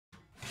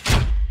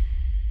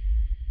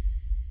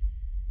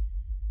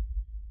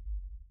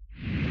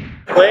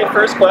Wade,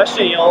 first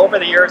question, over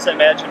the years I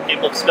imagine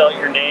people have spelled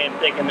your name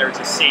thinking there's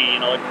a C,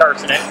 like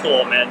Karson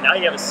Kuhlman. Now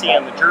you have a C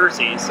on the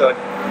jersey, so,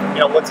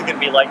 what's it going to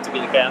be like to be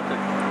the captain?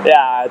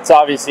 Yeah, it's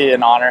obviously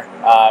an honor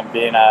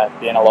being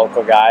a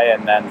local guy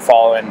and then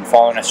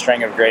following a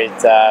string of great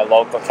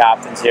local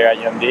captains here at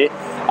UMD.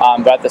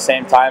 But at the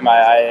same time,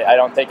 I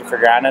don't take it for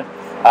granted.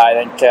 I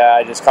think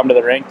I just come to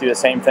the rink, do the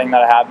same thing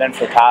that I have been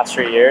for the past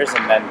 3 years,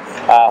 and then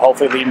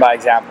hopefully lead by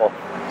example.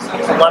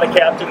 A lot of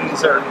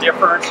captains are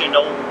different.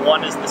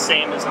 One is the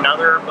same as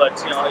another, but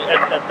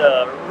at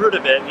the root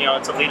of it,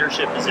 it's a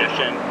leadership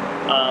position.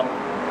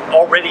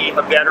 Already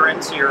a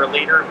veteran, so you're a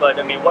leader. But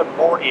I mean, what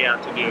more do you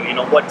have to do?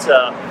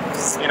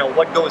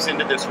 What goes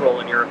into this role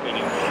in your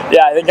opinion?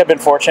 Yeah, I think I've been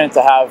fortunate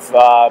to have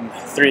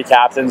 3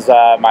 captains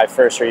my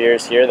first 3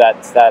 years here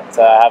that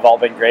have all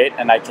been great,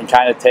 and I can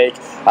kind of take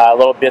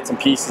little bits and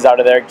pieces out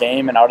of their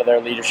game and out of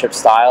their leadership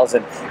styles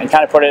and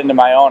kind of put it into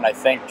my own. I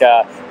think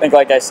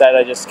like I said,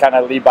 I just kind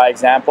of lead by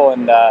example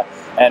and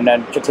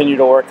then continue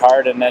to work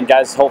hard, and then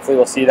guys hopefully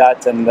will see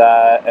that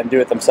and do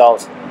it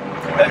themselves.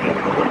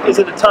 Is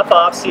it a tough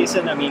off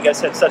season? I mean, you guys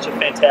had such a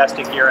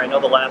fantastic year. I know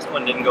the last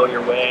one didn't go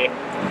your way.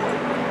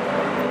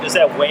 Does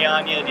that weigh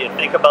on you? Do you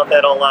think about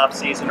that all off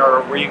season,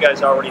 or were you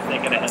guys already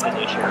thinking ahead of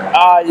this year?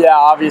 Yeah,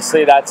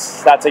 obviously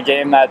that's a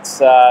game that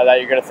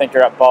you're going to think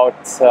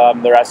about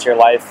the rest of your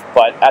life.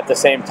 But at the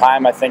same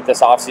time, I think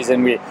this off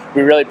season we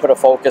really put a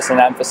focus and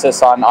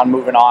emphasis on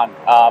moving on,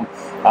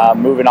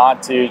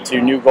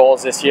 to new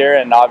goals this year,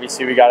 and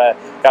obviously we got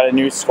a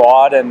new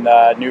squad and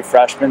new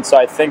freshmen. So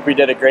I think we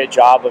did a great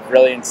job of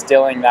really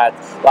instilling that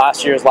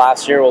last year.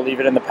 We'll leave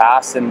it in the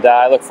past, and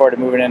I look forward to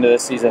moving into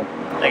this season.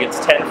 I think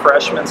it's 10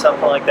 freshmen,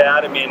 something like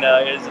that. I mean,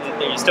 are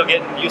you still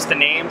getting used to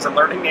names and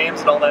learning names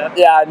and all that?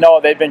 Yeah, no,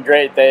 they've been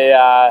great.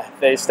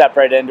 They step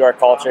right into our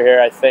culture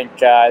here. I think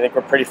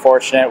we're pretty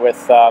fortunate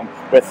with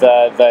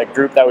the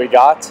group that we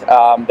got.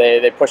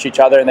 They push each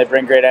other and they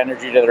bring great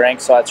energy to the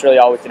rink. So that's really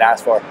all we can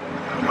ask for.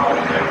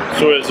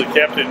 So as a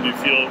captain, do you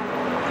feel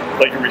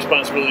like a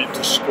responsibility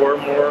to score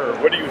more, or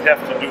what do you have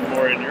to do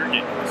more in your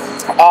game?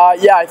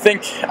 Yeah, I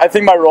think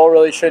my role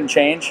really shouldn't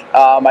change.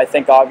 I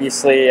think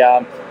obviously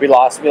we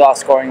lost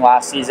scoring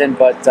last season,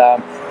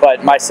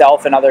 but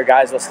myself and other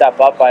guys will step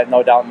up. I have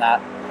no doubt in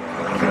that.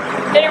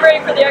 Getting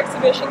ready for the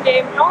exhibition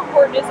game, how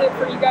important is it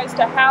for you guys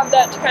to have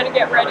that to kind of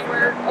get ready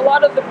where a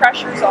lot of the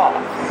pressure's off?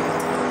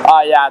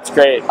 Yeah, it's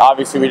great.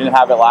 Obviously, we didn't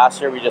have it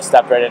last year. We just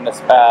stepped right into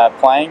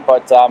playing.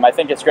 But I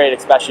think it's great,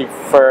 especially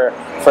for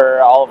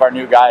all of our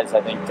new guys.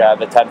 I think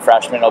the 10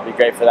 freshmen will be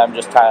great for them,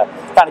 just kind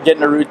of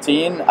getting a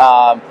routine.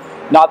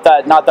 Not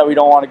that we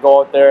don't want to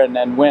go out there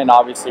and win.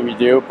 Obviously, we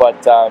do.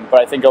 But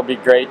I think it'll be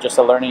great, just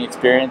a learning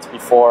experience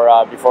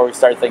before we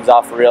start things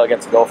off for real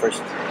against the Gophers.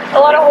 A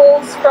lot of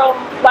holes from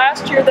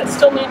last year that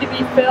still need to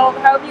be filled.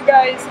 How have you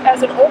guys,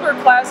 as an older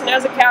class and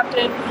as a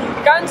captain,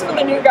 gotten some of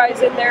the new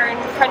guys in there and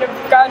kind of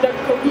gotten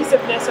a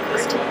cohesiveness of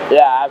this team?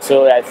 Yeah,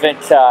 absolutely. I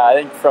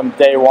think from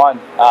day one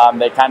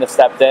they kind of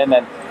stepped in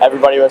and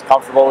everybody was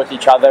comfortable with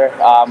each other.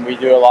 We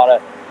do a lot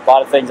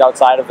of things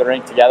outside of the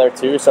rink together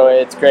too, so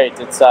it's great.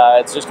 It's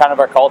just kind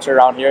of our culture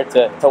around here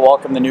to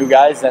welcome the new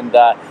guys, and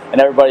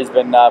everybody's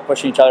been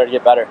pushing each other to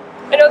get better.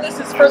 I know this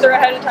is further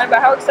ahead of time,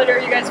 but how excited are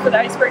you guys for the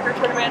Icebreaker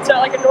tournament? It's not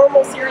like a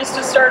normal series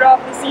to start off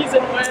the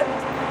season with.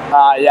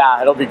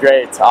 Yeah, it'll be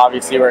great.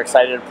 Obviously, we're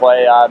excited to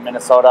play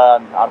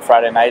Minnesota on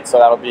Friday night, so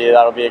that'll be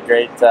a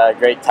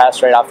great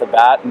test right off the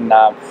bat. And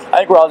I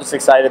think we're all just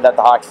excited that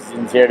the hockey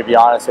season's here. To be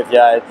honest with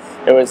you,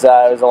 it was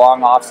a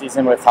long off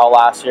season with how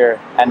last year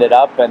ended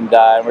up, and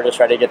we're just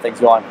ready to get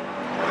things going.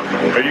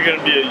 Are you going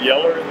to be a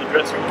yeller in the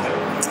dressing room?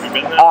 Have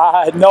you been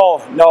there?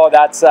 No,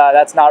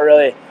 that's not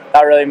really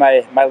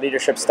my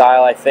leadership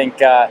style. I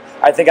think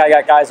I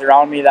got guys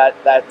around me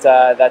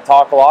that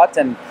talk a lot,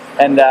 and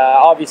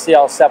obviously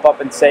I'll step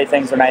up and say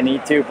things when I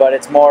need to, but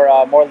it's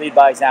more lead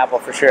by example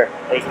for sure.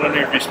 I was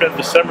wondering if you spent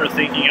the summer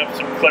thinking up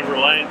some clever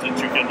lines that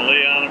you can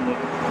lay on them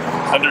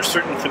under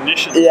certain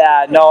conditions.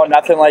 Yeah, no,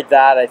 nothing like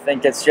that. I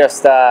think it's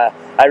just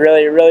I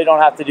really don't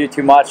have to do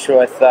too much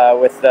with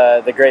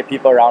the great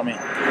people around me.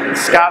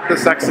 Scott,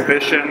 this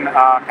exhibition,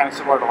 kind of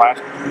similar to I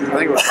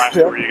think it was last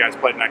year where you guys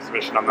played an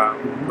exhibition on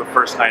the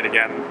first night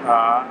again.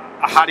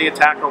 How do you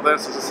tackle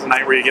this? Is this a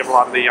night where you give a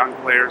lot of the young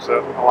players a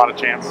lot of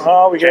chance?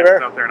 We gave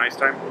out there nice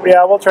time.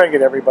 Yeah, we'll try and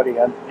get everybody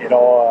in.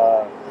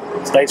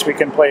 It's nice we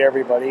can play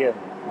everybody, and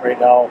right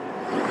now,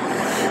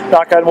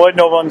 knock on wood,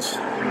 no one's,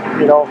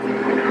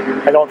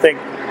 I don't think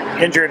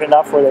injured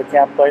enough where they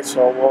can't play.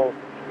 So we'll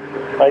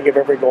probably give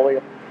every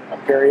goalie a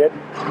period.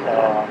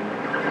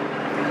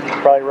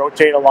 Probably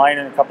rotate a line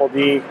and a couple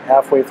D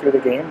halfway through the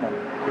game,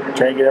 and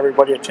try and get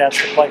everybody a chance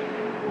to play.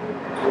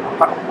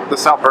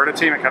 This Alberta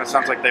team, it kind of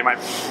sounds like they might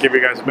give you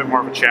guys a bit more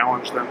of a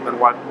challenge than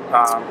what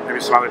maybe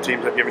some other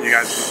teams have given you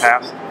guys in the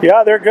past.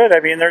 Yeah, they're good.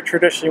 I mean, they're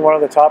traditionally one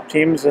of the top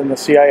teams in the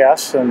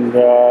CIS, and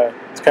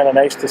it's kind of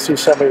nice to see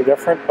somebody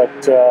different, but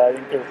I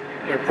think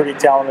they're a pretty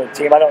talented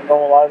team. I don't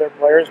know a lot of their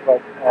players,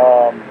 but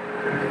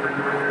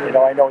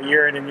I know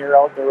year in and year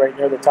out they're right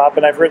near the top,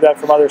 and I've heard that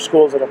from other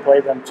schools that have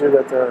played them too,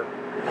 that they're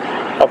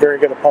a very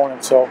good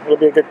opponent. So it'll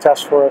be a good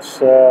test for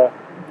us,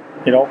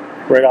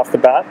 right off the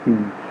bat,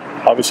 and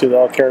obviously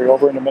they'll carry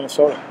over into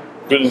Minnesota.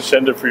 Good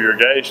incentive for your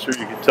guys too.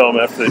 You can tell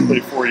them after they play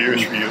 4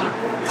 years for you,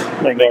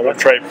 they go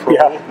try pro.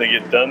 Yeah. They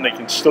get done. They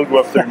can still go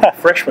up there and be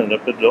freshmen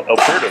up in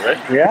Alberta, right?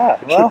 Yeah.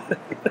 Well,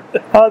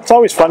 it's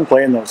always fun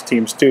playing those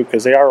teams too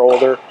because they are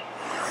older.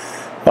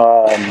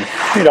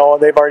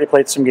 They've already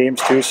played some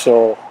games too,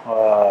 so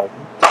I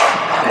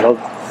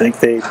think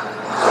they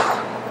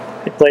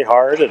play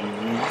hard, and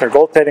their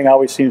goaltending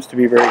always seems to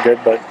be very good.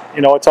 But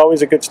it's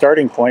always a good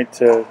starting point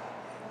to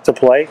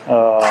play.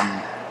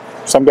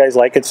 Some guys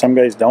like it, some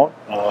guys don't.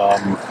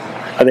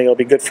 I think it'll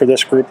be good for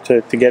this group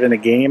to get in a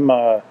game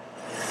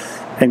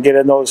and get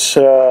in those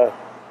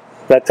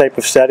that type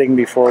of setting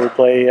before we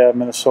play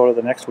Minnesota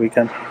the next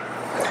weekend.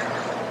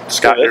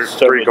 Scott, there's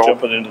 3 goals.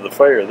 Jumping into the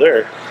fire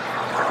there,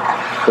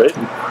 right?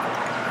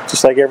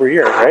 Just like every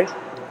year, right?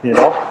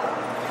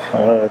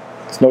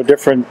 It's no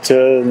different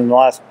than the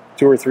last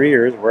 2 or 3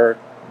 years where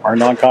our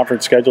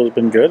non-conference schedule has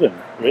been good, and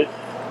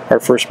our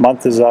first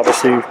month is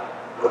obviously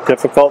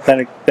difficult.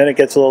 Then it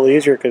gets a little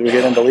easier because we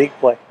get into league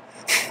play.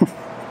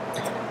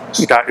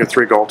 Scott, your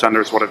 3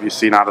 goaltenders, what have you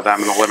seen out of them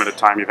in the limited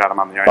time you've had them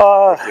on the ice?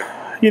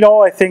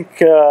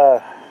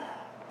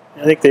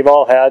 I think they've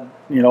all had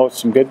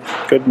some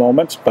good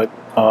moments, but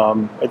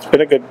it's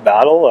been a good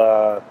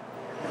battle.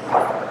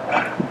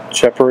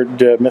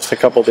 Shepard missed a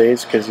couple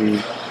days because he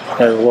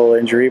had a little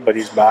injury, but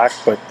he's back.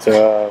 But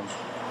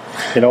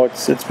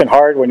it's been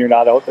hard when you're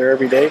not out there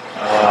every day.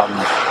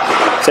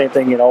 Same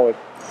thing, with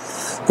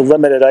the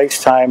limited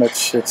ice time.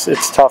 It's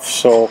tough.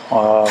 So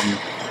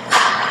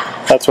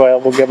that's why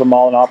we'll give them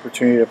all an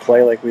opportunity to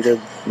play like we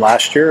did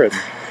last year and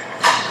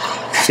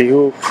see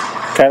who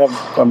kind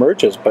of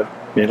emerges. But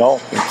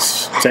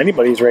it's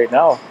anybody's right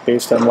now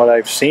based on what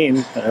I've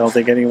seen. I don't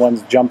think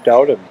anyone's jumped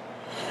out and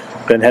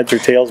been heads or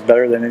tails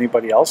better than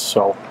anybody else.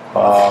 So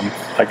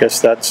I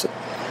guess that's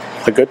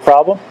a good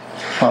problem,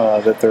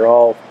 that they're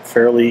all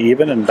fairly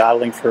even and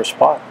battling for a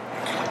spot.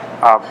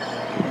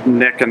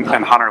 Nick and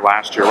Hunter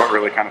last year, what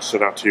really kind of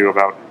stood out to you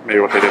about maybe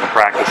what they did in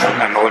practice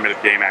and the limited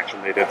game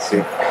action they did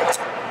see?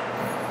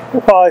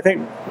 Well, I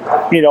think,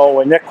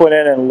 when Nick went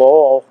in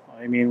Lowell,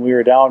 we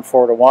were down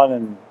 4-1,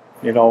 and,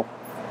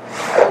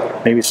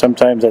 maybe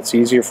sometimes that's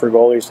easier for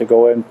goalies to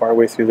go in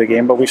partway through the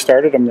game, but we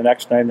started him the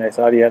next night, and I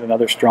thought he had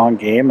another strong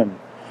game, and,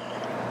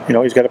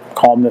 he's got a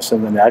calmness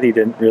in the net. He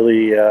didn't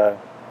really,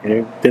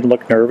 didn't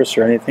look nervous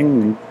or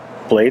anything.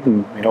 Played,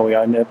 and we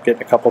ended up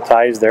getting a couple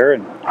ties there,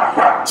 and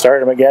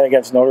started him again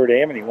against Notre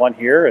Dame, and he won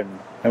here, and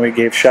then we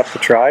gave Shep a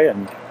try,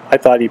 and I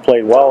thought he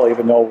played well,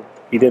 even though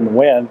he didn't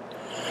win.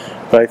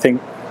 But I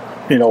think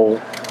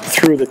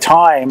through the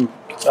time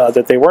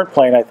that they weren't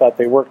playing, I thought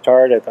they worked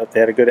hard. I thought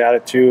they had a good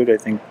attitude. I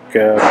think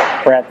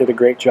Brant did a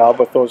great job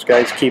with those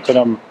guys, keeping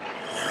them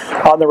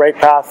on the right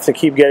path to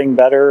keep getting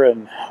better.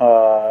 And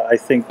I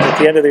think at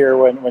the end of the year,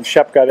 when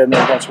Shep got in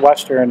there against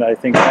Western, I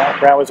think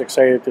Brant was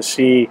excited to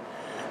see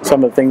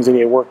some of the things that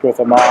he had worked with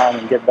them on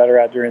and get better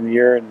at during the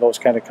year, and those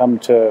kind of come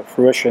to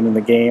fruition in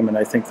the game, and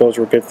I think those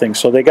were good things.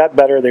 So they got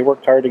better, they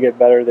worked hard to get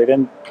better, they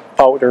didn't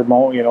pout or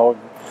moan,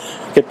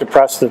 get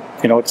depressed that,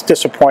 it's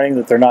disappointing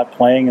that they're not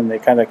playing, and they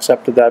kind of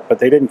accepted that, but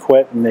they didn't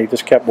quit, and they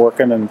just kept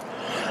working, and,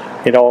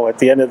 at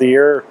the end of the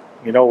year,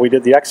 we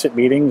did the exit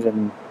meetings,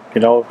 and,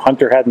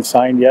 Hunter hadn't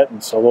signed yet,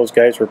 and so those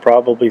guys were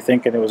probably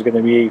thinking it was going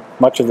to be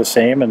much of the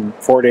same, and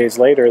 4 days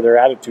later, their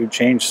attitude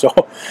changed, so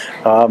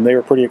they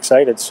were pretty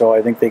excited. So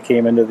I think they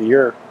came into the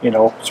year,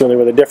 certainly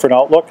with a different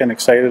outlook and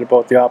excited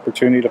about the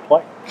opportunity to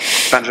play.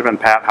 Benjamin,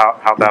 Pat,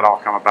 how'd that all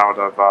come about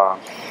of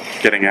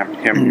getting him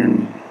here?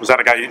 Was that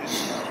a guy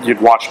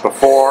you'd watched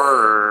before?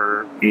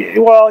 Or?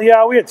 Well,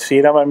 yeah, we had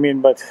seen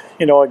him, but,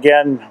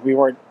 again, we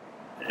weren't,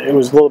 it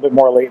was a little bit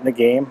more late in the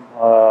game,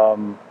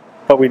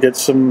 but we did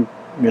some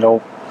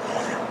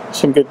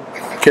some good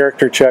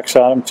character checks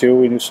on him too.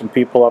 We knew some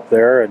people up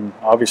there, and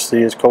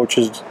obviously the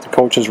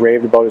coaches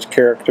raved about his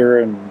character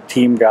and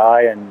team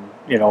guy, and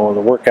the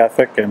work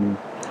ethic, and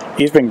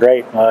he's been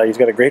great. He's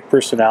got a great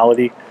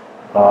personality.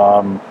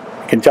 You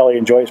can tell he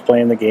enjoys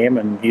playing the game,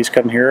 and he's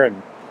come here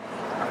and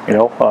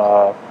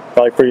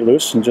probably pretty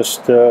loose and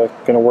just going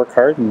to work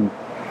hard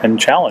and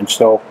challenge.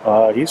 So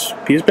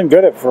he's been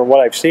good for what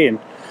I've seen.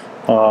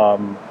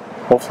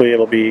 Hopefully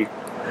it'll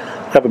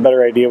have a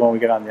better idea when we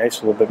get on the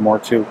ice a little bit more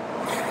too.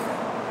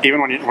 Even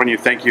when you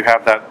think you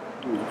have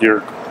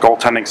your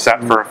goaltending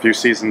set for a few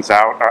seasons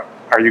out,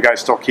 are you guys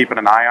still keeping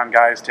an eye on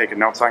guys, taking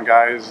notes on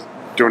guys,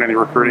 doing any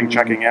recruiting,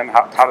 checking in?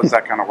 How does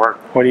that kind of work?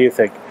 What do you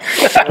think?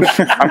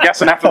 I'm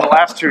guessing after the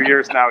last 2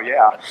 years now,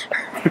 yeah.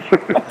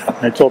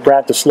 I told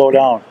Brad to slow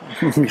down.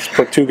 He's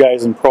put 2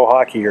 guys in pro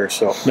hockey here,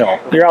 so no,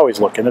 you're always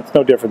looking. It's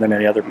no different than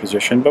any other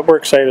position, but we're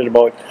excited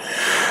about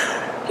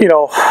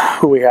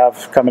who we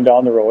have coming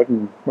down the road,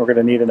 and we're going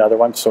to need another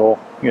one. So,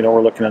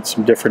 we're looking at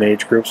some different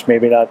age groups,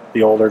 maybe not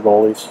the older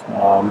goalies,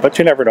 but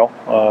you never know.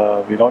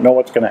 You don't know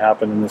what's going to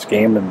happen in this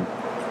game,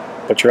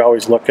 but you're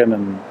always looking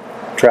and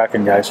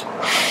tracking guys.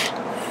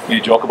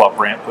 You joke about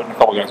Brant putting a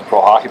couple guys in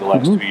pro hockey the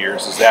last 2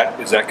 years. Is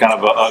that kind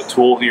of a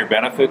tool to your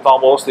benefit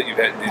almost, that you've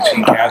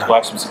seen Kaz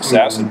have some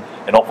success, and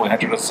hopefully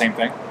Hunter does the same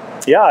thing?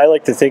 Yeah, I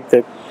like to think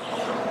that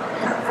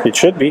it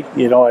should be.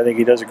 You know, I think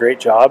he does a great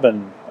job,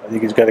 and I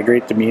think he's got a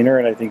great demeanor,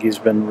 and I think he's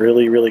been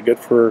really, really good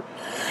for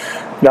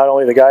not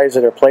only the guys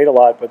that have played a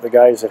lot, but the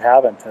guys that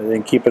haven't. I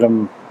think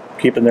keeping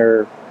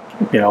their,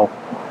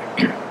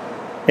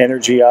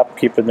 energy up,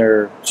 keeping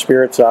their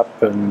spirits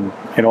up, and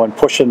and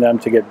pushing them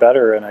to get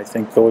better. And I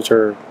think those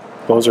are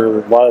a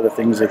lot of the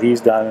things that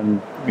he's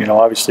done. And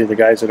obviously the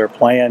guys that are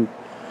playing,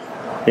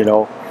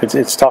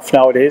 it's tough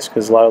nowadays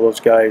because a lot of those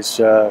guys,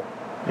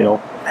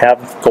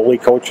 have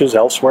goalie coaches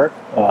elsewhere.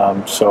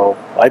 So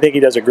I think he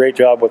does a great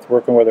job with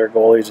working with our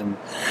goalies and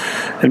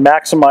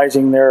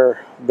maximizing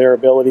their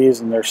abilities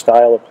and their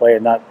style of play,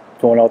 and not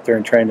going out there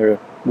and trying to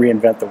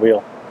reinvent the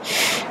wheel.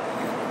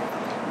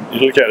 You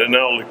look at it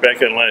now, look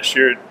back at last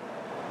year,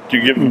 do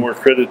you give more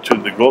credit to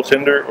the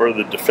goaltender or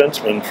the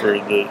defenseman for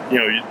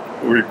you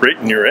were great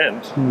in your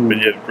end, but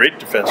you had great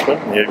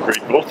defensemen and you had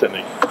great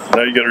goaltending.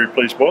 Now you got to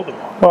replace both of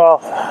them. Well,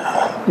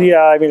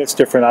 yeah, I mean, it's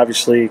different,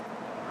 obviously.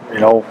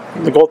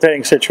 The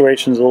goaltending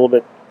situation is a little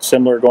bit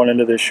similar going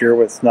into this year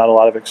with not a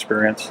lot of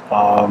experience.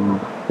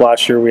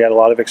 Last year we had a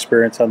lot of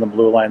experience on the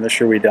blue line.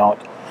 This year we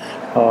don't.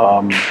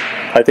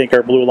 I think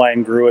our blue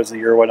line grew as the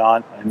year went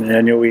on. And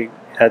I knew we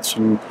had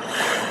some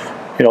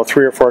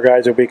 3 or 4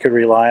 guys that we could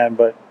rely on,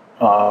 but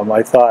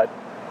I thought,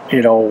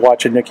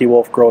 watching Nicky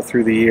Wolf grow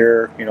through the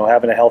year,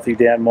 having a healthy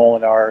Dan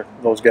Molinar,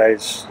 those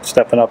guys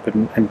stepping up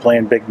and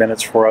playing big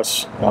minutes for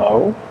us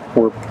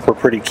were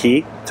pretty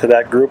key to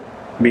that group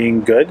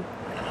being good.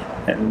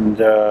 And,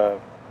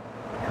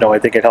 I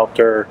think it helped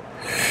our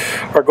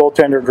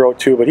goaltender grow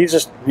too, but he's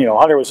just,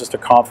 Hunter was just a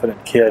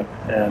confident kid.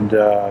 And,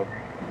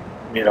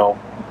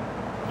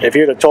 if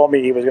you'd have told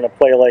me he was going to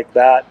play like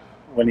that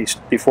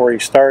before he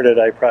started,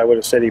 I probably would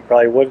have said he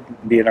probably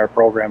wouldn't be in our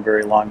program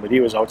very long, but he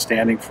was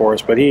outstanding for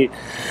us. But he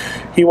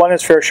won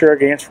his fair share of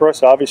games for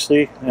us,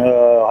 obviously.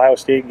 Ohio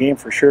State game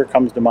for sure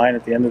comes to mind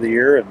at the end of the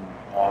year, and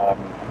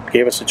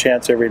gave us a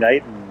chance every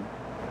night. And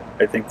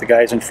I think the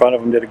guys in front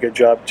of him did a good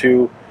job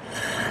too,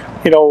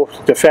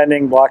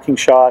 defending, blocking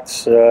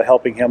shots,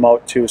 helping him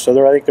out too.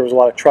 So I think there was a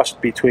lot of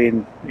trust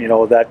between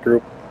that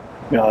group,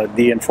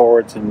 D and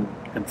forwards and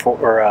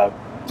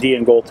D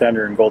and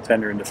goaltender and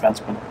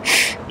defenseman.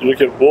 You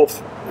look at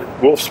Wolf's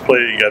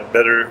play got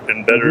better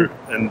and better,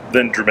 and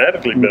then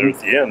dramatically better at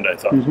the end, I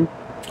thought.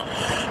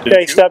 Yeah,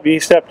 he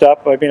stepped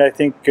up. I mean, I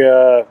think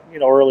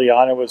early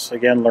on it was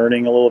again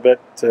learning a little bit,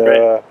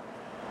 right.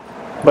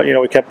 But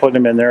we kept putting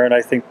him in there, and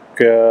I think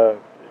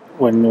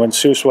when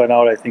Seuss went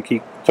out, I think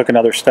he took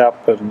another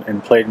step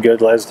and played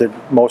good, as did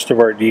most of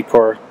our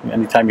D-corps.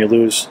 Anytime you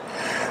lose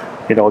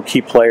a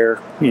key player,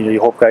 you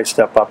hope guys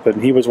step up,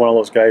 and he was one of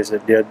those guys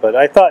that did. But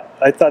I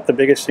thought the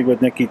biggest thing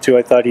with Nicky too,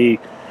 I thought he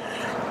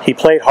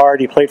played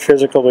hard, he played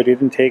physical, but he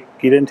didn't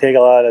take a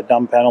lot of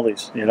dumb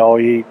penalties.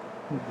 He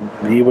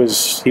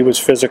was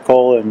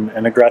physical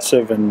and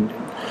aggressive, and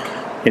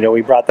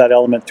he brought that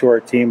element to our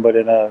team, but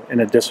in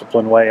a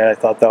disciplined way. And I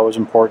thought that was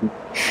important.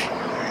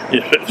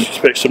 You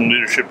expect some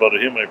leadership out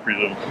of him, I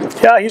presume.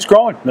 Yeah, he's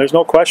growing. There's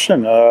no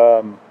question.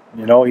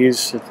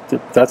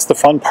 That's the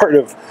fun part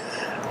of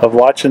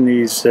watching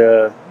these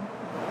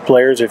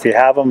players, if you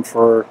have them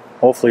for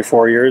hopefully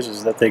 4 years,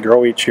 is that they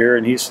grow each year,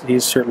 and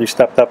he's certainly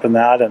stepped up in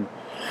that. And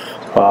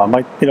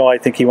I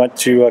think he went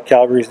to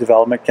Calgary's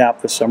development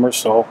camp this summer,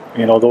 so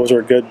those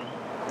are good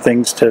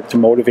things to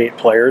motivate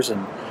players,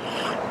 and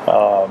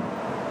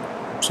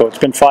so it's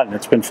been fun.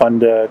 It's been fun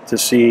to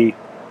see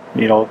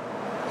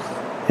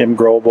him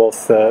grow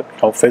both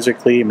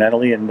physically,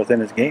 mentally, and within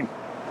his game.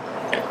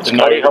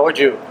 Scotty, how would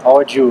you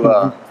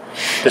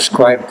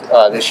describe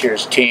this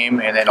year's team,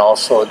 and then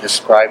also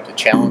describe the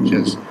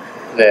challenges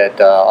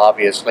that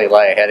obviously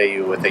lie ahead of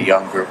you with a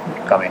young group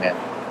coming in?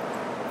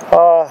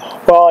 Well,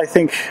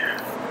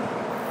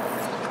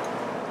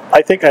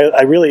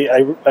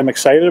 I'm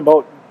excited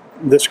about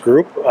this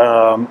group.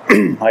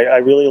 I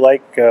really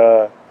like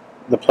the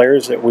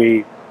players that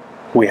we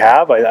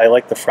have. I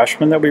like the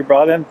freshmen that we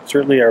brought in.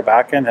 Certainly our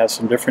back end has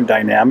some different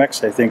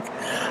dynamics. I think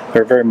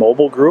they're a very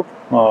mobile group.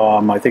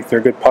 I think they're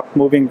a good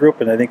puck-moving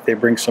group, and I think they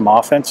bring some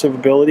offensive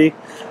ability.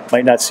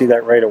 Might not see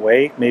that right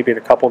away, maybe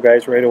a couple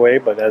guys right away,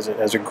 but as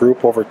a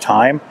group over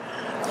time,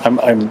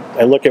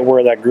 I look at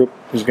where that group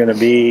is going to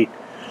be,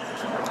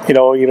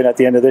 even at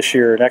the end of this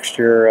year or next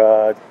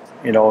year,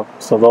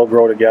 so they'll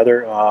grow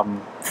together.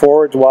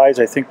 Forwards-wise,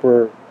 I think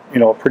we're,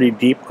 a pretty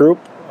deep group.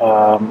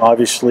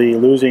 Obviously,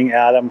 losing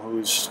Adam,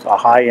 who's a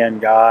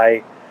high-end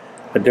guy,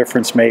 a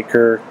difference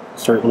maker,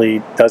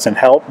 certainly doesn't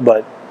help,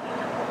 but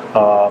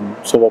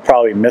so we'll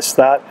probably miss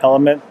that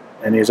element.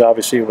 And he's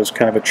obviously was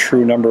kind of a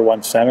true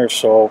 #1 center.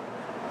 So,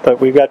 but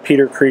we've got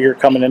Peter Krieger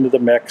coming into the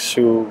mix,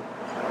 who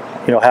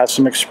has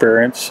some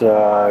experience.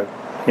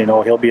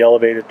 He'll be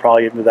elevated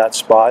probably into that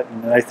spot,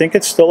 and I think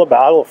it's still a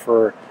battle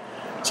for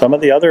some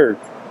of the other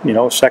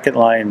second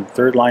line,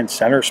 third line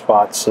center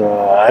spots.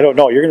 I don't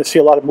know. You're going to see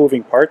a lot of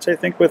moving parts, I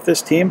think, with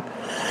this team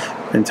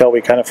until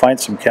we kind of find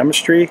some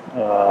chemistry,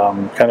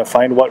 kind of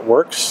find what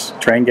works,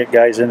 try and get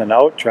guys in and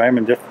out, try them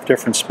in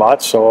different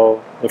spots.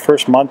 So the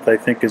first month, I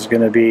think, is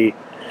going to be,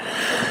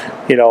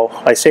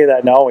 I say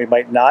that now, we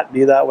might not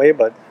be that way,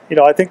 but,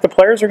 I think the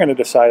players are going to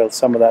decide on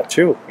some of that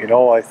too.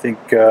 I think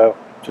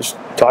just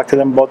talk to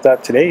them about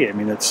that today. I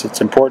mean,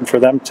 it's important for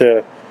them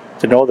to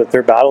know that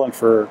they're battling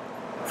for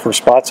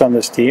spots on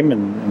this team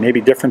and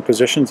maybe different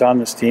positions on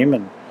this team,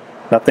 and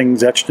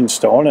nothing's etched in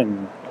stone.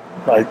 And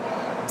I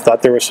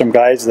thought there were some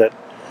guys that,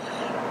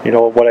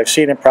 what I've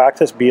seen in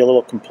practice, be a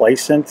little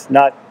complacent.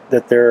 Not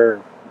that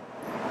they're,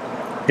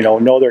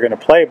 know they're going to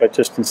play, but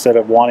just instead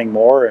of wanting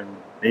more and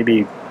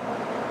maybe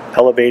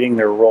elevating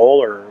their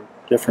role or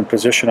different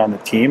position on the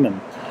team. And,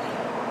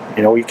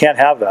 you can't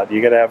have that.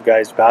 You got to have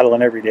guys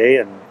battling every day,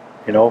 and,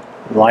 the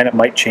lineup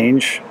might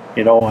change,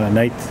 on a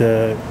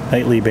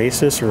nightly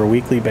basis or a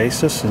weekly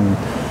basis, and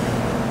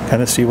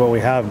kind of see what we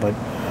have. But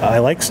I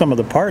like some of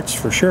the parts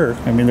for sure.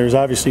 I mean, there's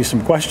obviously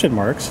some question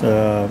marks,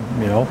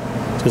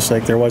 just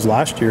like there was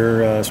last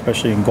year,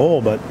 especially in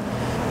goal. But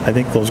I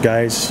think those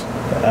guys,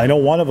 I know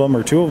one of them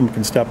or two of them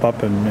can step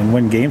up and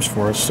win games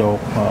for us. So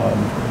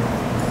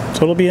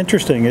it'll be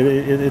interesting.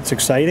 It's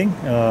exciting.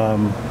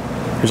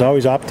 There's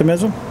always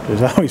optimism.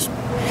 There's always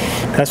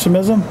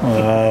pessimism.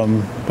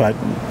 But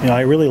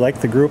I really like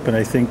the group, and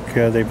I think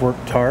they've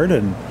worked hard,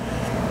 and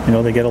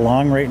they get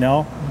along right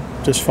now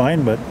just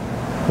fine. But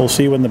we'll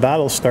see when the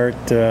battles start.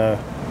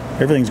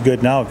 Everything's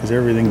good now because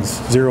everything's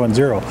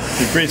 0-0.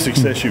 The great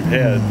success you've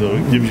had, though,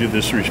 gives you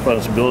this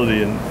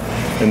responsibility,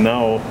 and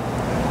now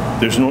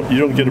you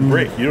don't get a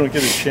break. You don't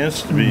get a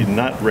chance to be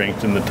not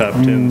ranked in the top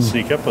 10 and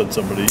sneak up on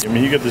somebody. I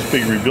mean, you got this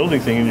big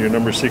rebuilding thing, and you're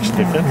number 6 in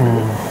the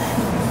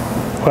country.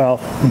 Well,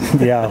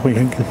 yeah,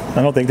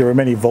 I don't think there were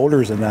many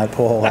voters in that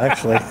poll,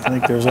 actually. I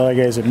think there's a lot of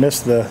guys that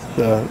missed the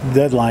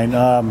deadline.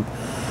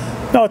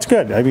 No, it's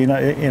good. I mean,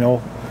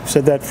 I've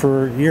said that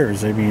for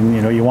years. I mean,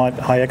 you want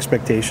high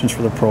expectations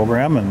for the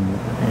program, and,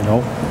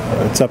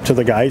 it's up to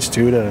the guys,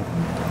 too, to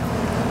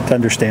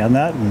understand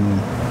that.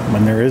 And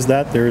when there is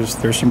that, there's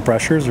some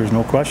pressures, there's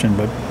no question.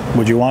 But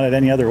would you want it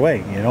any other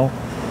way,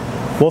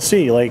 We'll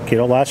see. Like,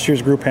 last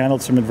year's group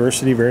handled some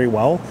adversity very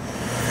well.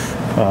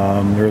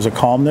 There was a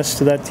calmness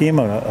to that team,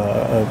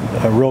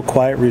 a real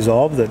quiet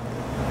resolve,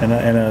 and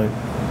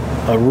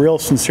a real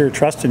sincere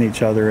trust in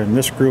each other. And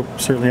this group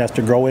certainly has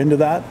to grow into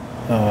that.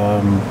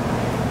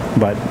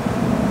 But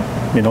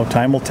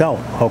time will tell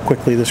how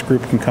quickly this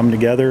group can come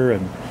together.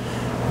 And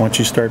once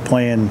you start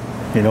playing,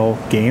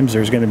 games,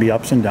 there's going to be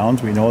ups and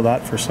downs. We know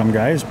that for some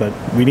guys, but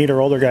we need our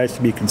older guys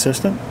to be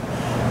consistent.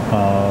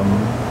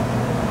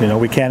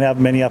 We can't have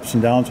many ups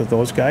and downs with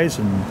those guys.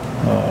 And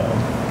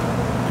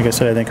like I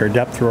said, I think our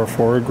depth through our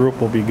forward group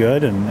will be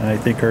good, and I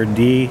think our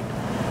D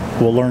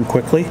will learn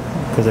quickly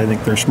because I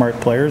think they're smart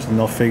players, and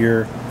they'll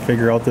figure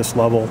out this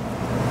level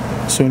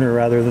sooner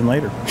rather than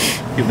later.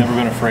 You've never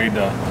been afraid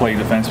to play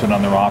defensemen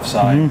on their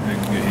offside.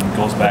 It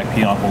goes back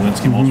Pion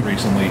Polinski most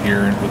recently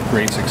here, and with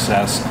great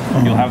success.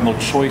 You'll have no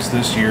choice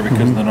this year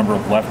because of the number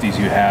of lefties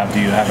you have.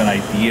 Do you have an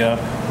idea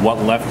what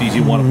lefties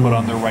you want to put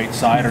on their right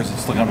side, or is it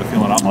still kind of a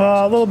feeling out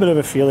process? A little bit of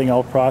a feeling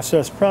out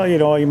process. Probably,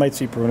 you might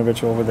see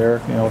Perunovich over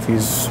there, if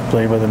he's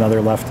playing with another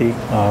lefty.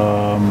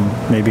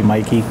 Maybe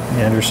Mikey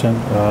Anderson.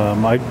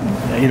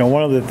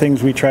 One of the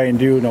things we try and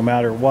do, no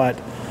matter what,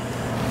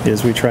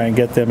 is we try and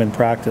get them in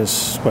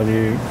practice,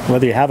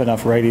 whether you have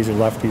enough righties or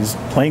lefties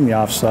playing the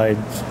offside,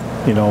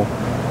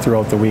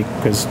 throughout the week,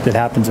 because it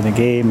happens in a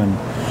game, and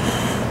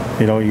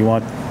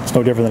it's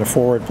no different than a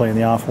forward playing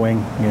the off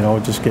wing,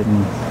 just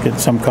getting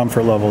some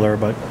comfort level there.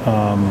 But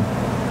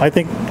I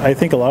think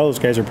a lot of those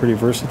guys are pretty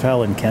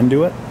versatile and can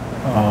do it.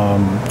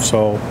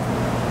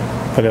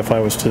 But if I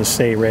was to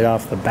say right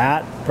off the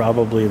bat,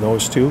 probably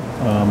those two.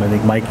 I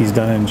think Mikey's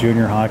done it in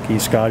junior hockey.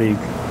 Scotty's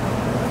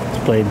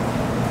played,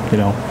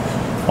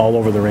 all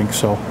over the rink.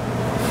 So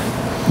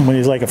when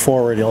he's like a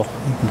forward,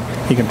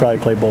 he can probably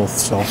play both.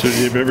 So do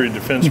you have every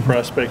defense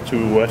prospect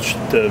who watched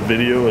the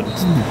video and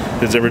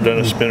has ever done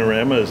a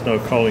spinorama is now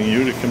calling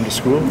you to come to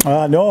school?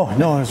 No,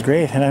 it's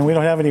great, and we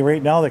don't have any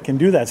right now that can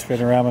do that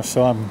spinorama.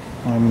 So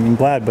I'm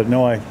glad, but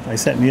no, I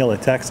sent Neil a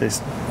text. It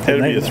had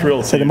to be a thrill.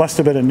 I said it must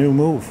have been a new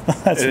move. It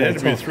had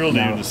to be a thrill to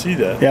you to see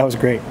that. Yeah, it was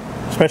great,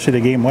 especially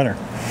the game winner.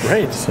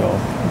 Right. So.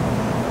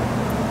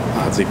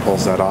 Odds he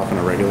pulls that off in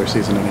a regular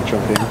season NHL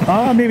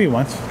game? Maybe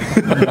once.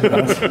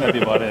 That'd be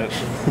about it.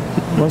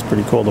 It was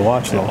pretty cool to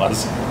watch, though. It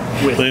was.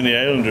 Playing the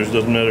Islanders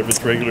doesn't matter if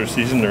it's regular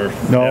season or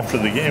after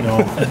the game. No.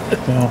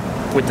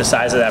 With the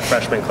size of that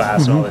freshman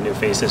class and all the new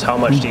faces, how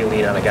much do you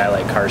lean on a guy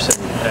like Karson,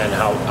 and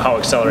how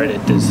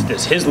accelerated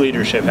does his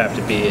leadership have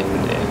to be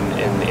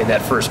in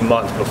that first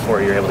month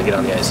before you're able to get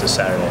on the ice this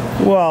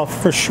Saturday? Well,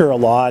 for sure, a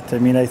lot. I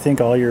mean, I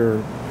think all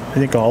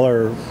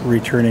our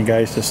returning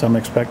guys to some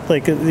extent.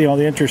 Like,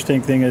 the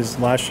interesting thing is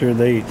last year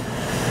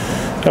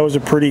that was a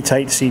pretty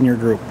tight senior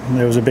group.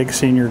 There was a big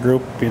senior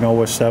group,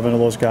 with 7 of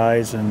those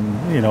guys, and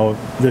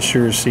this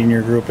year's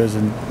senior group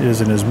isn't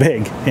as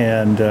big.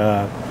 And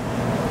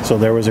So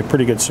there was a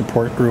pretty good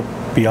support group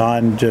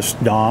beyond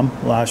just Dom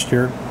last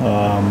year.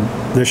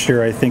 This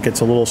year I think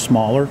it's a little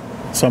smaller.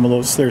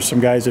 There's some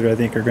guys that I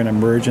think are going to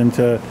merge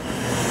into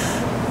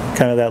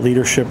kind of that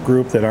leadership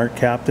group that aren't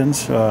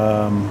captains.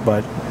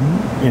 But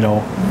you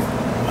know,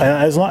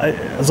 as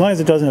long as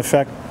it doesn't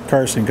affect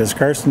Karson, because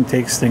Karson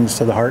takes things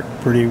to the heart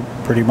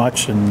pretty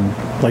much and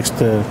likes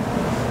to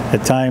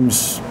at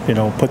times, you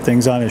know, put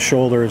things on his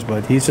shoulders,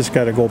 but he's just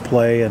got to go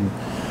play and,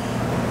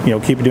 you know,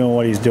 keep doing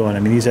what he's doing. I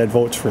mean, he's had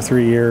votes for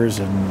 3 years,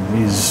 and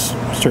he's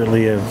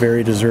certainly a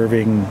very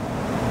deserving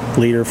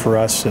leader for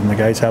us, and the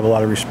guys have a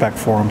lot of respect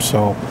for him.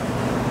 So,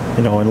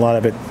 you know, and a lot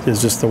of it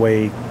is just the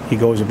way he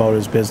goes about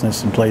his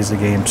business and plays the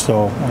game.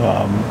 So,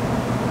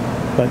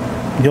 but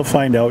he'll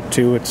find out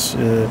too. It's,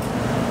 you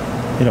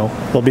know,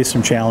 there'll be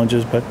some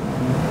challenges, but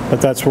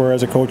that's where,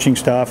 as a coaching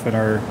staff and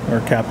our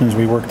captains,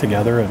 we work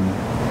together,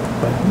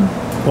 but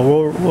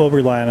we'll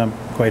rely on them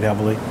quite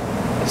heavily.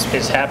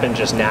 It's happened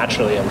just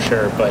naturally, I'm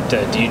sure, but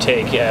do you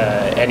take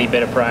any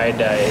bit of pride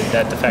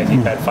that the fact that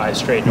you've had 5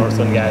 straight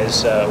Northland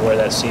guys wear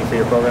that C for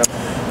your program?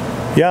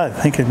 Yeah, I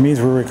think it means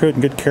we're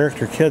recruiting good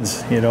character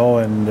kids, you know,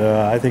 and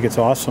I think it's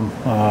awesome.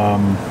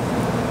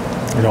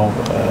 You know,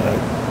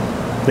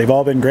 they've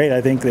all been great. I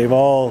think they're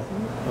all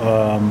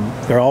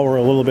were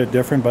a little bit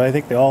different, but I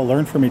think they all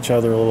learned from each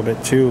other a little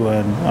bit too.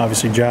 And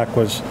obviously Jack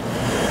was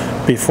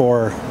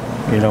before,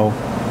 you know,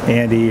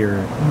 Andy or,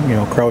 you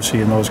know, Krause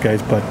and those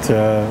guys, but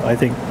I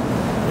think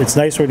it's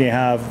nice when you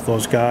have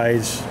those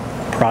guys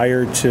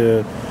prior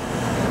to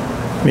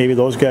maybe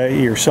those guys,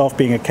 yourself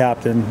being a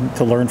captain,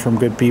 to learn from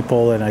good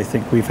people. And I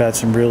think we've had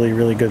some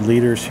really good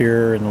leaders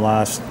here in the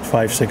last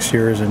 5-6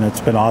 years, and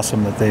it's been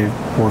awesome that they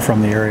were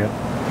from the area.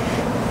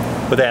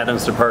 With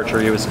Adam's departure,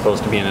 he was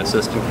supposed to be an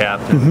assistant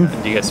captain.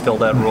 Do you guys fill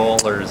that role,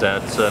 or has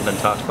that been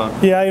talked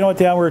about? Yeah, you know what,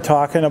 Dan, we were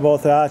talking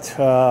about that.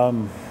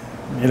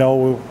 You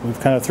know, we've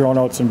kind of thrown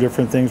out some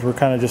different things. We're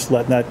kind of just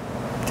letting that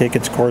take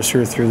its course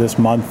here through this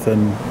month,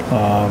 and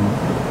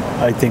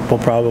I think we'll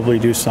probably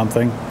do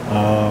something.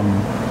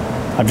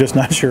 I'm just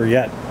not sure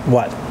yet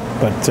what,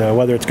 but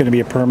whether it's going to be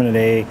a permanent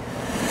A,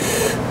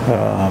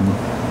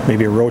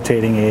 maybe a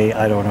rotating A,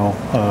 I don't know.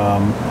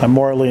 I'm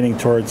more leaning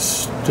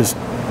towards just,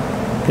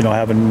 you know,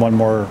 having one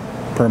more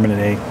permanent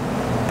A,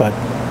 but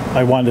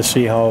I wanted to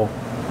see how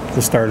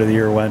the start of the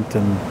year went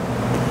and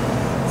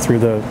through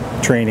the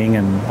training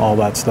and all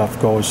that stuff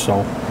goes,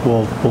 so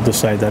we'll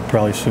decide that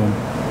probably soon.